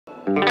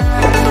Good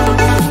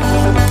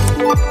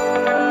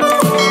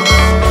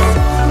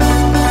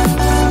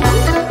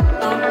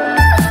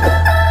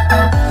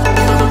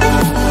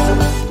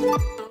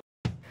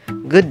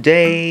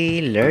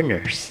day,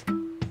 learners!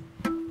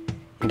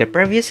 In the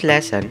previous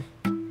lesson,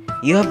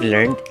 you have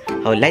learned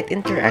how light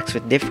interacts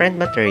with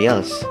different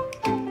materials.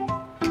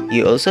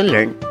 You also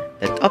learned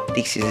that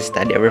optics is a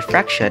study of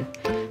refraction,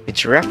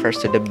 which refers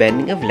to the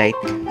bending of light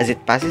as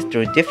it passes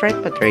through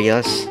different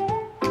materials.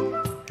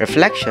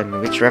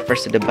 Reflection, which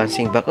refers to the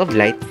bouncing back of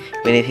light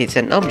when it hits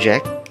an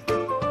object.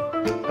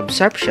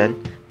 Absorption,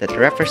 that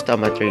refers to a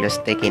material's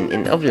taking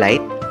in of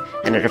light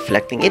and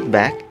reflecting it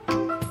back.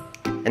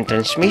 And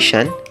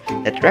transmission,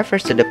 that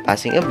refers to the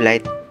passing of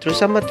light through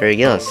some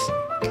materials.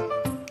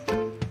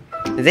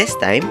 This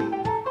time,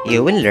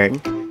 you will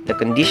learn the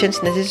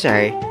conditions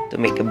necessary to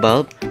make a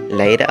bulb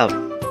light up.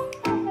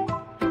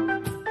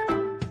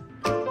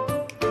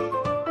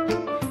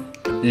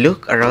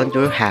 Look around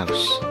your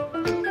house.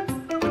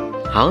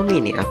 How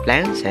many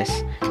appliances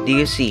do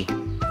you see?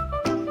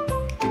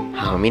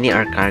 How many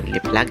are currently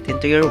plugged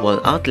into your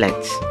wall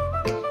outlets?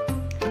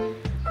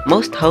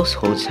 Most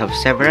households have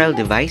several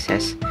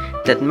devices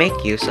that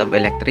make use of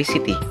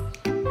electricity.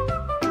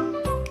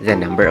 The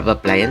number of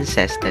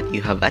appliances that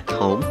you have at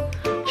home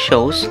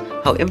shows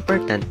how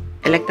important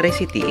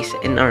electricity is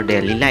in our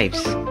daily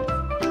lives.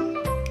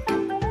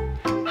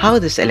 How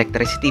does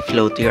electricity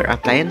flow to your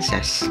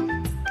appliances?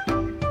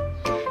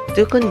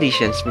 Two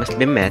conditions must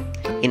be met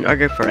in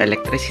order for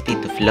electricity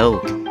to flow.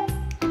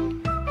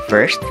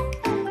 First,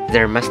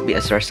 there must be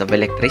a source of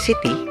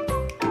electricity.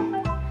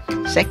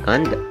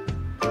 Second,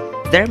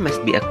 there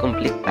must be a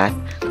complete path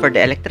for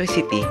the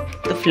electricity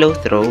to flow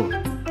through.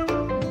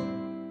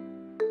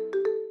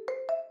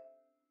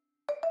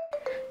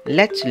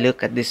 Let's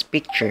look at this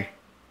picture.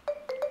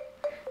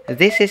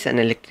 This is an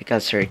electrical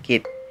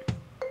circuit.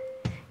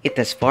 It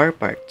has four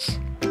parts.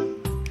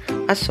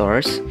 A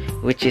source,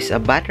 which is a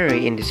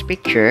battery in this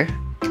picture,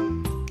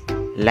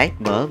 light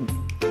bulb,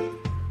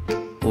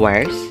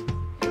 wires,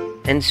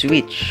 and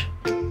switch.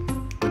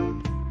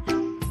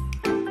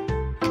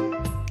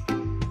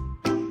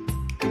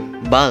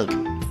 Bulb.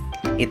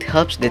 It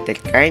helps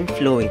detect current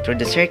flowing through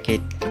the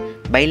circuit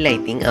by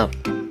lighting up.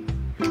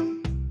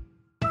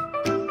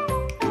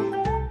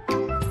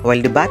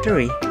 While the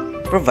battery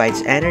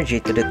provides energy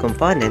to the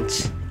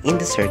components in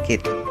the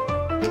circuit.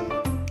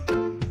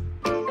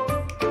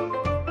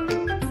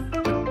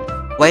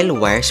 While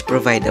wires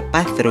provide a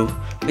path-through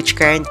which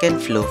current can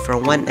flow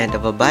from one end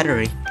of a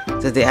battery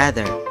to the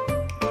other.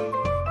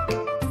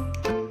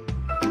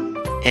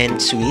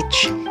 And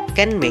switch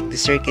can make the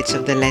circuits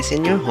of the lights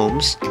in your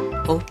homes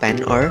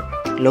open or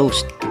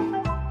closed.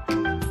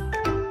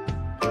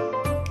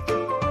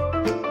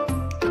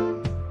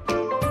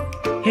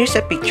 Here's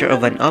a picture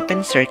of an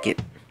open circuit.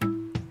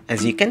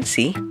 As you can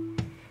see,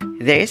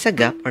 there is a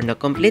gap or no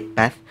complete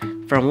path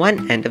from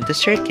one end of the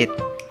circuit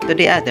to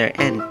the other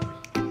end.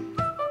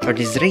 For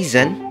this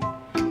reason,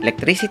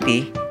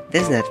 electricity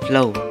does not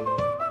flow.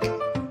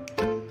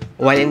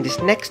 While in this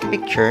next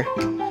picture,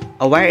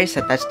 a wire is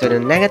attached to the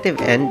negative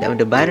end of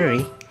the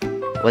battery,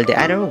 while the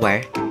other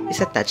wire is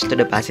attached to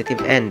the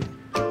positive end.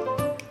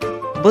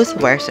 Both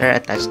wires are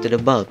attached to the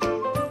bulb.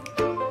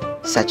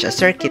 Such a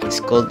circuit is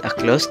called a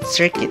closed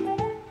circuit.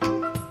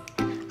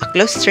 A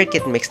closed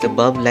circuit makes the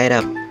bulb light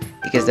up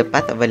because the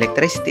path of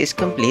electricity is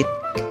complete,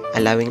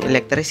 allowing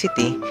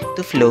electricity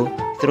to flow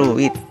through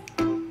it.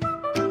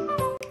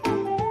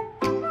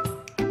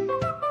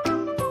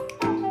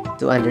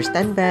 To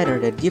understand better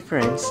the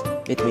difference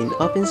between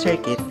open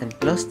circuit and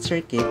closed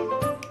circuit,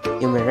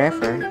 you may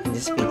refer in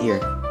this video.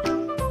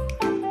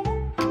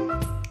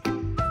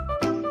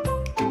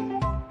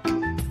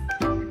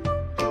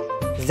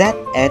 That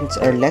ends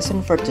our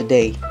lesson for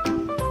today.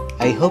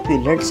 I hope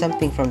you learned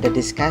something from the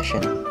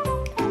discussion.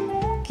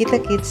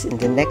 Kita-kits in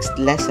the next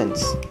lessons.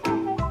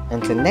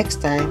 Until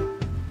next time,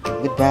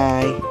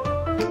 goodbye.